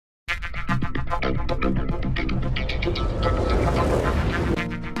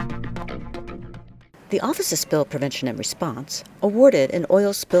The Office of Spill Prevention and Response awarded an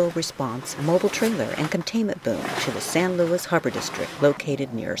oil spill response mobile trailer and containment boom to the San Luis Harbor District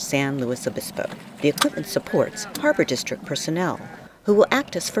located near San Luis Obispo. The equipment supports Harbor District personnel who will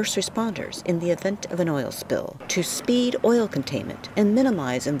act as first responders in the event of an oil spill to speed oil containment and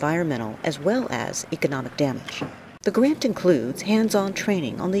minimize environmental as well as economic damage. The grant includes hands-on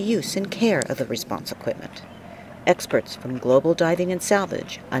training on the use and care of the response equipment. Experts from Global Diving and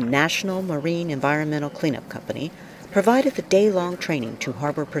Salvage, a national marine environmental cleanup company, provided the day-long training to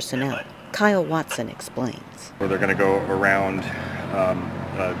harbor personnel. Kyle Watson explains. They're going to go around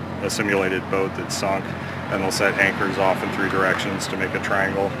a simulated boat that's sunk, and they'll set anchors off in 3 directions to make a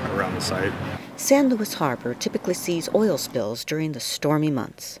triangle around the site. San Luis Harbor typically sees oil spills during the stormy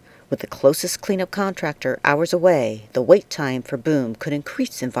months. With the closest cleanup contractor hours away, the wait time for boom could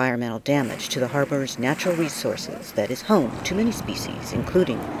increase environmental damage to the harbor's natural resources that is home to many species,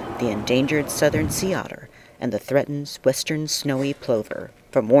 including the endangered southern sea otter and the threatened western snowy plover.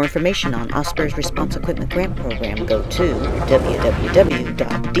 For more information on OSPR's Response Equipment Grant Program, go to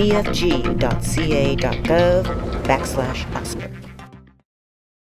www.dfg.ca.gov/OSPR.